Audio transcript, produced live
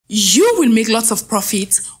you will make lots of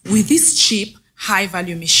profit with these cheap,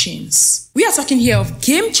 high-value machines. We are talking here of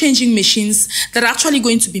game-changing machines that are actually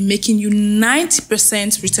going to be making you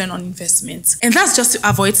 90% return on investment. And that's just to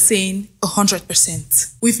avoid saying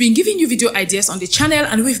 100%. We've been giving you video ideas on the channel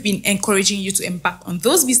and we've been encouraging you to embark on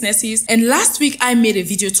those businesses. And last week, I made a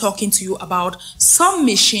video talking to you about some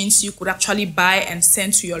machines you could actually buy and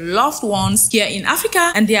send to your loved ones here in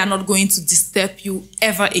Africa, and they are not going to disturb you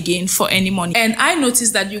ever again for any money. And I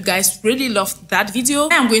noticed that you guys really loved that video.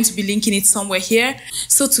 I am going to be linking it somewhere here.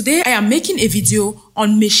 So today I am making a video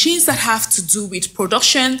on machines that have to do with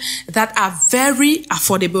production that are very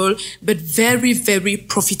affordable but very, very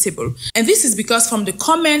profitable. And this is because from the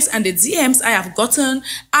comments and the DMs I have gotten,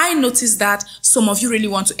 I noticed that some of you really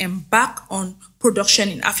want to embark on production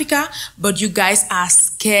in Africa, but you guys are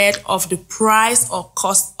scared of the price or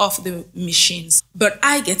cost of the machines. But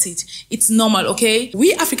I get it. It's normal, okay?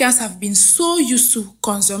 We Africans have been so used to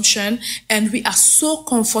consumption and we are so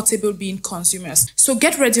comfortable being consumers. So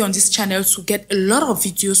get ready on this channel to get a lot of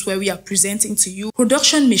videos where we are presenting to you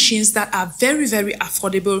production machines that are very, very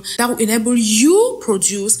affordable, that will enable you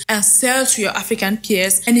produce and sell to your African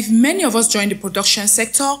peers. And if many of us join the production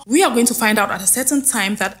sector, we are going to find out at a certain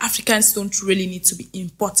time that Africans don't really need to be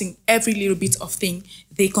importing every little bit of thing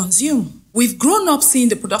they consume. We've grown up seeing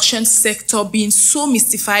the production sector being so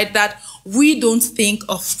mystified that we don't think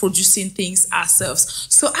of producing things ourselves.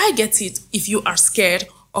 So I get it if you are scared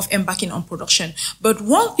of embarking on production. But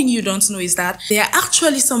one thing you don't know is that there are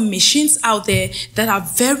actually some machines out there that are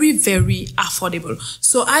very, very affordable.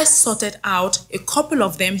 So I sorted out a couple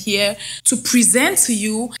of them here to present to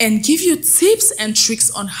you and give you tips and tricks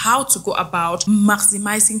on how to go about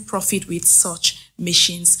maximizing profit with such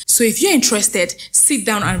machines. So if you're interested, sit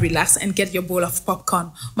down and relax and get your bowl of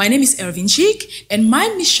popcorn. My name is Ervin Jik, and my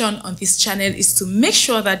mission on this channel is to make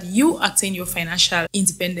sure that you attain your financial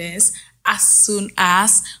independence as soon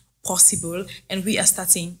as possible, and we are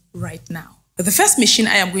starting right now. The first machine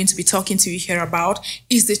I am going to be talking to you here about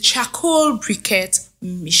is the charcoal briquette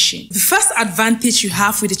machine. The first advantage you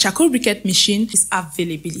have with the charcoal briquette machine is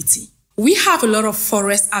availability. We have a lot of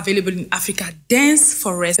forests available in Africa, dense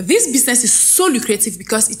forests. This business is so lucrative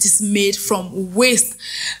because it is made from waste,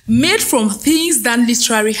 made from things that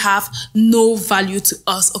literally have no value to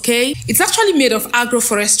us, okay? It's actually made of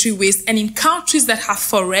agroforestry waste, and in countries that have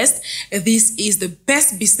forests, this is the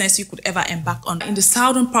best business you could ever embark on. In the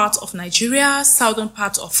southern part of Nigeria, southern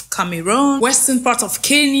part of Cameroon, western part of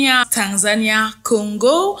Kenya, Tanzania,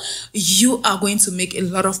 Congo, you are going to make a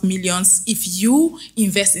lot of millions if you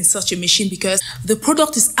invest in such a machine, because the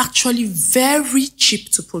product is actually very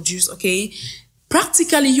cheap to produce, okay?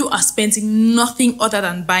 Practically, you are spending nothing other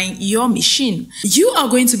than buying your machine. You are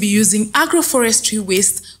going to be using agroforestry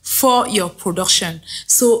waste for your production.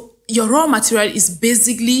 So your raw material is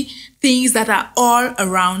basically things that are all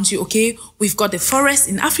around you, okay? We've got the forest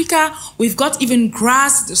in Africa. We've got even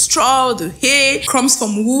grass, the straw, the hay, crumbs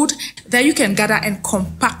from wood that you can gather and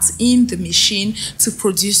compact in the machine to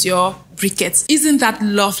produce your briquettes. Isn't that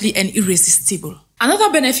lovely and irresistible?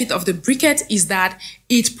 Another benefit of the briquette is that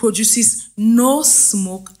it produces no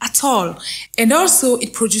smoke at all. And also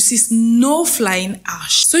it produces no flying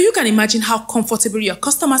ash. So you can imagine how comfortable your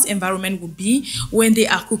customer's environment would be when they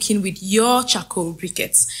are cooking with your charcoal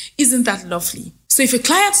briquettes. Isn't that lovely? So if a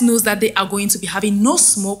client knows that they are going to be having no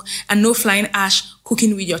smoke and no flying ash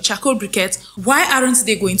cooking with your charcoal briquette, why aren't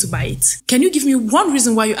they going to buy it? Can you give me one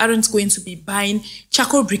reason why you aren't going to be buying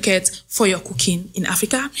charcoal briquette for your cooking in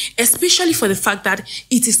Africa? Especially for the fact that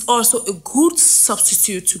it is also a good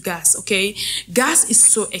substitute to gas, okay? Gas is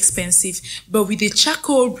so expensive, but with the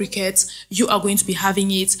charcoal briquette, you are going to be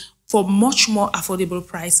having it for much more affordable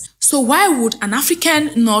price. So why would an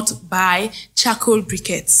African not buy charcoal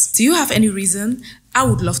briquettes? Do you have any reason? I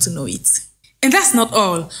would love to know it. And that's not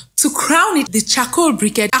all. To crown it, the charcoal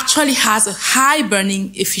briquette actually has a high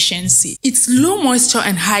burning efficiency. Its low moisture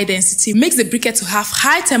and high density makes the briquette to have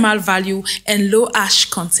high thermal value and low ash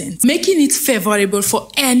content, making it favorable for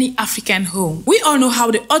any African home. We all know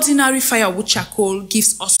how the ordinary firewood charcoal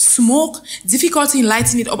gives us smoke, difficulty in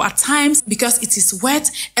lighting it up at times because it is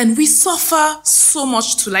wet, and we suffer so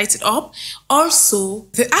much to light it up. Also,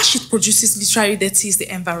 the ash it produces literally dirties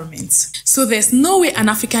the environment. So there's no way an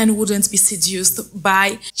African wouldn't be seduced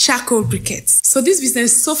by charcoal briquettes. So this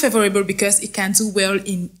business is so favorable because it can do well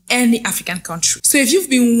in any African country. So if you've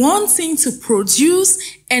been wanting to produce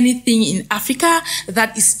anything in Africa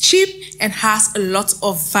that is cheap and has a lot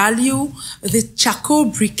of value, the charcoal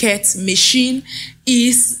briquette machine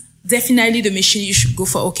is definitely the machine you should go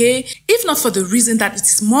for, okay? If not for the reason that it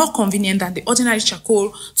is more convenient than the ordinary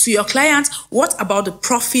charcoal to your client, what about the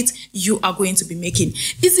profit you are going to be making?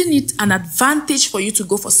 Isn't it an advantage for you to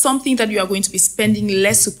go for something that you are going to be spending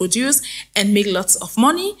less to produce and make lots of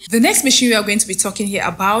money? The next machine we are going to be talking here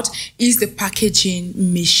about is the packaging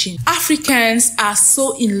machine. Africans are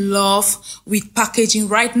so in love with packaging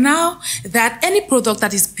right now that any product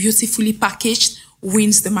that is beautifully packaged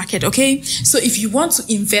wins the market, okay? So if you want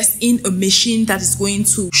to invest in a machine that is going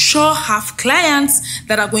to sure have clients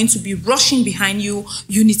that are going to be rushing behind you,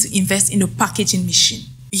 you need to invest in a packaging machine.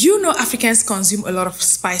 You know Africans consume a lot of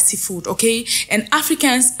spicy food, okay? And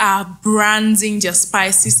Africans are branding their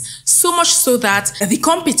spices so much so that the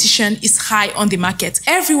competition is high on the market.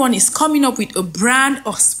 Everyone is coming up with a brand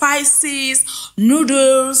of spices,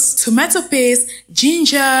 noodles, tomato paste,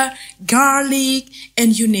 ginger, garlic,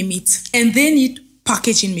 and you name it. And they need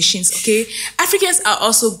packaging machines, okay? Africans are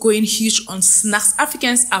also going huge on snacks.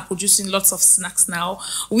 Africans are producing lots of snacks now.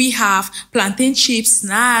 We have plantain chip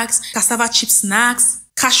snacks, cassava chip snacks,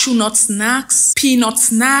 cashew nut snacks, peanut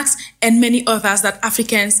snacks, and many others that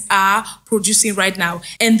Africans are producing right now.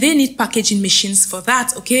 And they need packaging machines for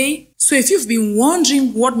that, okay? So if you've been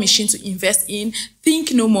wondering what machine to invest in,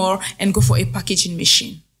 think no more and go for a packaging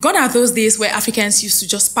machine. Gone are those days where Africans used to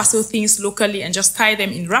just parcel things locally and just tie them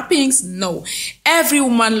in wrappings. No. Every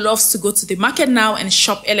woman loves to go to the market now and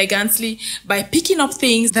shop elegantly by picking up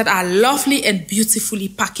things that are lovely and beautifully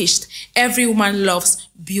packaged. Every woman loves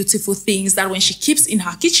beautiful things that when she keeps in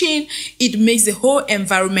her kitchen, it makes the whole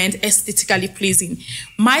environment aesthetically pleasing.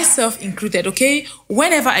 Myself included, okay?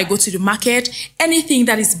 Whenever I go to the market, anything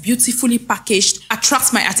that is beautifully packaged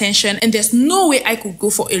attracts my attention, and there's no way I could go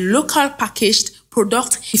for a local packaged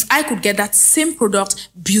product if I could get that same product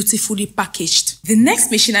beautifully packaged. The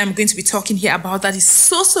next machine I'm going to be talking here about that is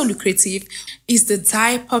so lucrative is the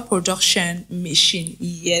diaper production machine.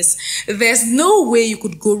 Yes, there's no way you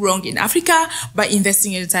could go wrong in Africa by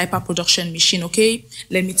investing in a diaper production machine, okay?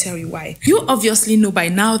 Let me tell you why. You obviously know by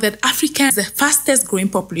now that Africa is the fastest growing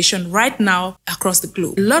population right now across the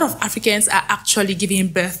globe. A lot of Africans are actually giving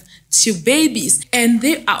birth to babies, and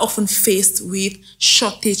they are often faced with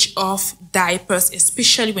shortage of diapers,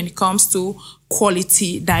 especially when it comes to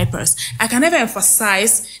quality diapers. I can never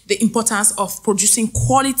emphasize the importance of producing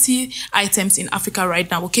quality items in Africa right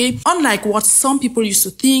now, okay? Unlike what some people used to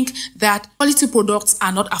think that quality products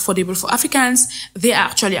are not affordable for Africans, they are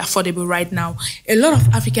actually affordable right now. A lot of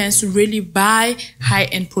Africans really buy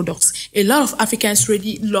high-end products. A lot of Africans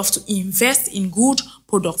really love to invest in good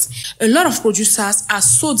products. A lot of producers are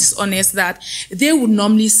so dishonest that they would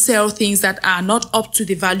normally sell things that are not up to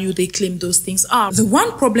the value they claim those things are. The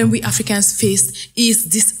one problem we Africans face is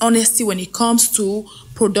dishonesty when it comes to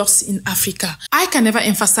products in Africa. I can never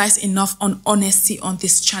emphasize enough on honesty on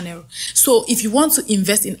this channel. So if you want to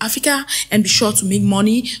invest in Africa and be sure to make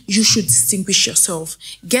money, you should distinguish yourself.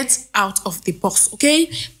 Get out of the box,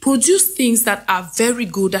 okay? Produce things that are very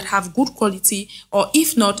good, that have good quality, or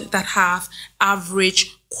if not, that have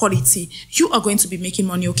average quality. You are going to be making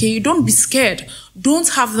money, okay? Don't be scared. Don't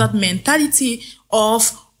have that mentality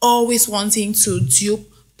of always wanting to dupe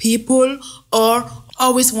people or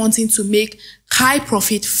always wanting to make high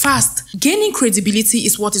profit fast. Gaining credibility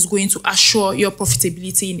is what is going to assure your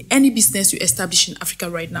profitability in any business you establish in Africa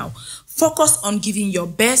right now. Focus on giving your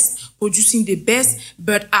best, producing the best,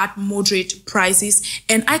 but at moderate prices.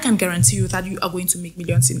 And I can guarantee you that you are going to make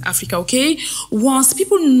millions in Africa, okay? Once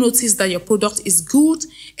people notice that your product is good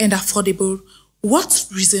and affordable, what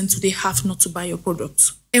reason do they have not to buy your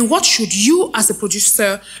product? And what should you as a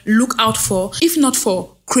producer look out for, if not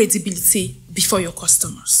for credibility before your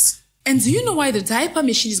customers? And do you know why the diaper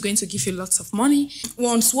machine is going to give you lots of money?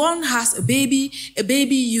 Once one has a baby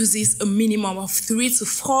uses a minimum of 3 to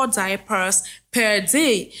 4 diapers per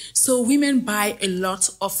day. So women buy a lot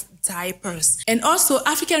of diapers. And also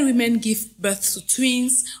African women give birth to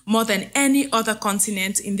twins more than any other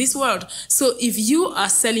continent in this world. So if you are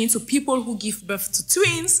selling to people who give birth to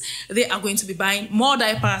twins, they are going to be buying more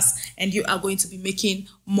diapers and you are going to be making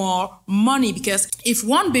more money, because if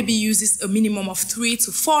one baby uses a minimum of 3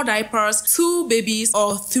 to 4 diapers, 2 babies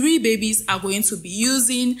or 3 babies are going to be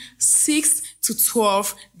using 6 to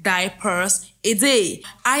 12 diapers a day.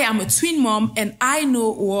 I am a twin mom and I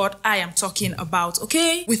know what I am talking about,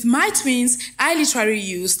 okay? With my twins, I literally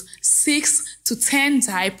used 6 to 10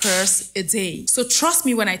 diapers a day. So trust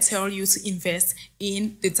me when I tell you to invest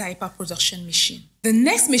in the diaper production machine. The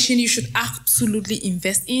next machine you should absolutely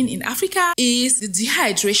invest in Africa is the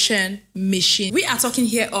dehydration machine. We are talking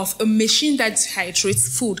here of a machine that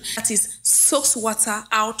dehydrates food, that is, soaks water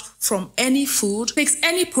out from any food, takes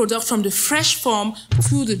any product from the fresh form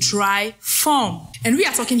to the dry form. And we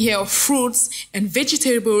are talking here of fruits and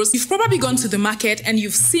vegetables. You've probably gone to the market and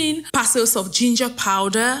you've seen parcels of ginger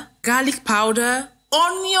powder, garlic powder,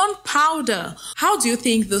 onion powder. How do you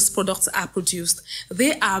think those products are produced?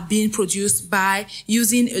 They are being produced by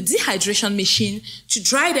using a dehydration machine to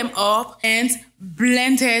dry them up and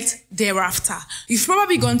blend it thereafter. You've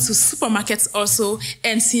probably gone to supermarkets also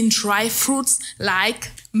and seen dry fruits like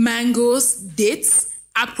mangoes, dates,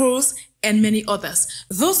 apples, and many others.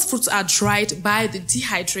 Those fruits are dried by the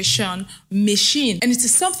dehydration machine. And it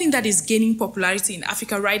is something that is gaining popularity in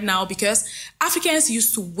Africa right now because Africans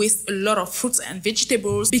used to waste a lot of fruits and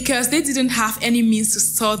vegetables because they didn't have any means to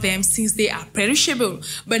store them since they are perishable.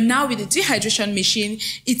 But now with the dehydration machine,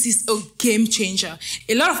 it is a game changer.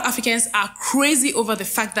 A lot of Africans are crazy over the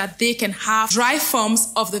fact that they can have dry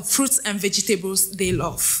forms of the fruits and vegetables they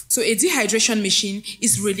love. So a dehydration machine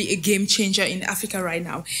is really a game changer in Africa right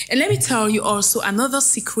now. And let me tell you also another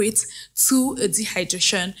secret to a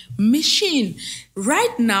dehydration machine.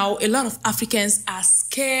 Right now, a lot of Africans are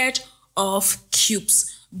scared of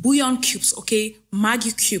cubes. Bouillon cubes, okay?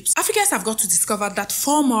 Maggi cubes. Africans have got to discover that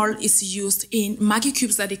formal is used in Maggi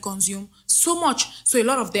cubes that they consume so much. So a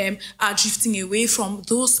lot of them are drifting away from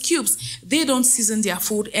those cubes. They don't season their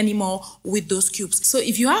food anymore with those cubes. So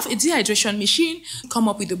if you have a dehydration machine, come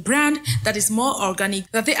up with a brand that is more organic,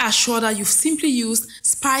 that they are sure that you've simply used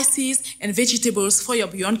spices and vegetables for your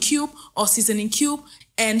bouillon cube or seasoning cube,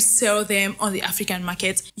 and sell them on the African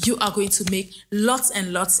market, you are going to make lots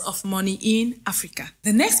and lots of money in Africa.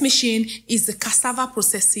 The next machine is the cassava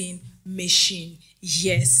processing machine.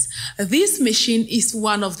 Yes, this machine is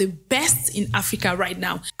one of the best in Africa right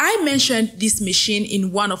now. I mentioned this machine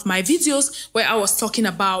in one of my videos where I was talking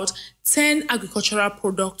about 10 agricultural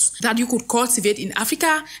products that you could cultivate in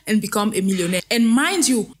Africa and become a millionaire. And mind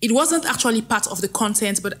you, it wasn't actually part of the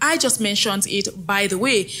content, but I just mentioned it by the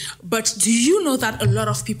way. But do you know that a lot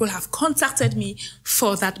of people have contacted me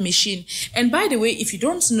for that machine? And by the way, if you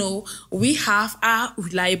don't know, we have our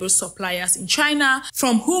reliable suppliers in China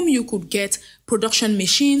from whom you could get production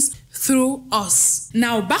machines through us.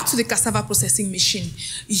 Now back to the cassava processing machine.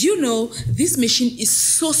 You know, this machine is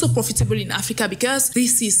so profitable in Africa because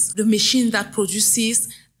this is the machine that produces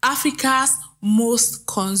Africa's most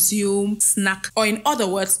consumed snack, or in other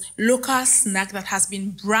words, local snack that has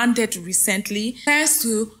been branded recently thanks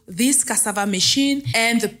to this cassava machine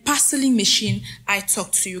and the parceling machine I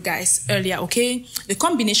talked to you guys earlier, okay? The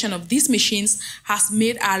combination of these machines has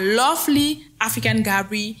made our lovely African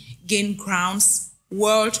Gabri gain grounds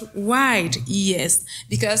worldwide. Yes,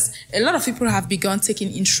 because a lot of people have begun taking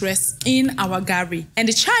interest in our Gabri, and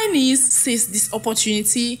the Chinese seized this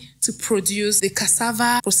opportunity to produce the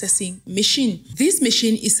cassava processing machine. This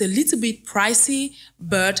machine is a little bit pricey,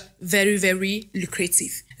 but very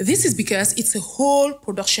lucrative. This is because it's a whole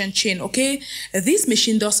production chain, okay? This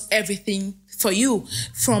machine does everything for you,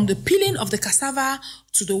 from the peeling of the cassava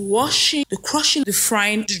to the washing, the crushing, the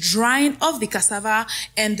frying, the drying of the cassava,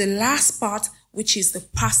 and the last part, which is the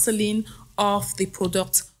parceling of the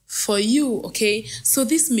product for you, okay? So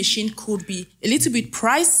this machine could be a little bit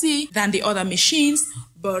pricey than the other machines,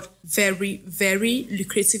 but very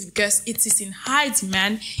lucrative because it is in high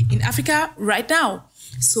demand in Africa right now.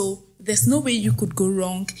 So there's no way you could go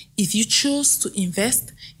wrong if you choose to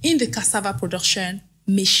invest in the cassava production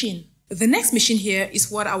machine. The next machine here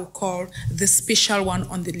is what I would call the special one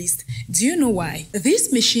on the list. Do you know why?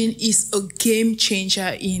 This machine is a game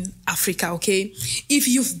changer in Africa, okay? If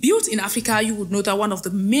you've built in Africa, you would know that one of the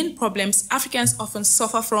main problems Africans often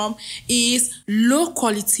suffer from is low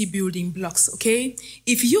quality building blocks, okay?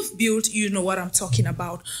 If you've built, you know what I'm talking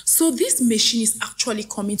about. So this machine is actually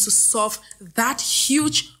coming to solve that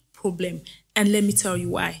huge problem. And let me tell you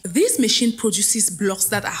why. This machine produces blocks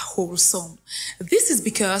that are wholesome. This is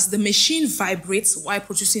because the machine vibrates while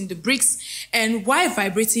producing the bricks, and while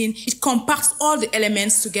vibrating, it compacts all the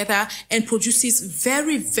elements together and produces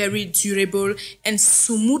very durable and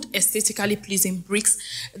smooth, aesthetically pleasing bricks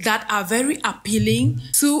that are very appealing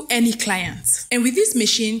to any client. And with this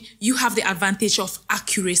machine, you have the advantage of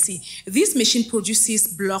accuracy. This machine produces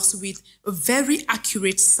blocks with a very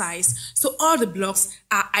accurate size. So all the blocks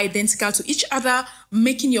are identical to each other,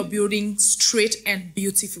 making your building straight and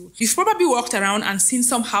beautiful. You've probably walked around and seen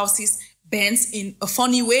some houses bent in a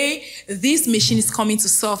funny way, this machine is coming to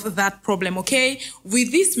solve that problem, okay?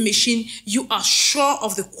 With this machine, you are sure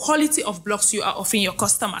of the quality of blocks you are offering your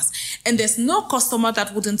customers. And there's no customer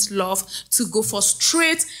that wouldn't love to go for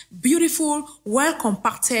straight, beautiful,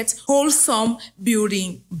 well-compacted, wholesome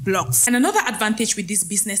building blocks. And another advantage with this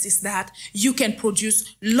business is that you can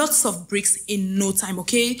produce lots of bricks in no time,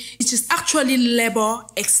 okay? It is actually labor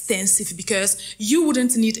extensive because you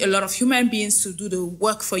wouldn't need a lot of human beings to do the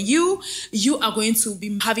work for you. You are going to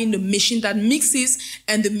be having the machine that mixes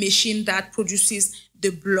and the machine that produces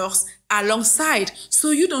the blocks alongside.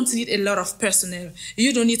 So you don't need a lot of personnel.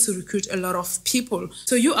 You don't need to recruit a lot of people.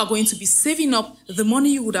 So you are going to be saving up the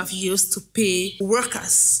money you would have used to pay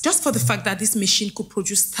workers. Just for the fact that this machine could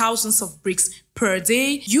produce thousands of bricks per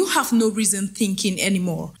day, you have no reason thinking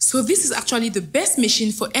anymore. So this is actually the best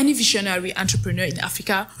machine for any visionary entrepreneur in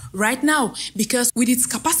Africa right now, because with its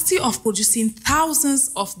capacity of producing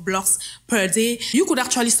thousands of blocks per day, you could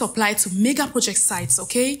actually supply to mega project sites,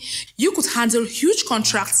 okay? You could handle huge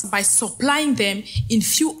contracts by supplying them in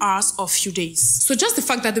few hours or few days. So just the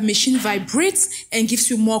fact that the machine vibrates and gives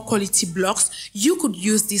you more quality blocks, you could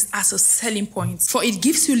use this as a selling point, for it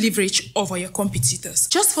gives you leverage over your competitors.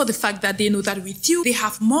 Just for the fact that they know that with you, they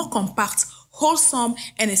have more compact, wholesome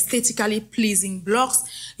and aesthetically pleasing blocks,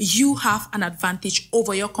 you have an advantage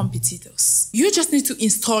over your competitors. You just need to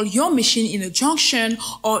install your machine in a junction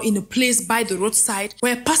or in a place by the roadside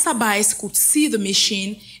where passerbys could see the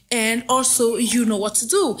machine, and also you know what to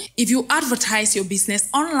do. If you advertise your business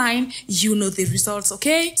online, you know the results,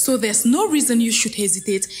 okay? So there's no reason you should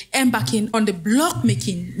hesitate embarking on the block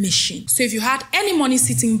making machine. So if you had any money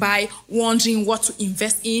sitting by wondering what to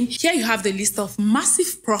invest in, here you have the list of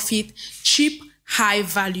massive profit, cheap, high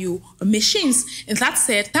value machines. And that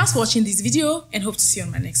said, thanks for watching this video and hope to see you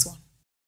on my next one.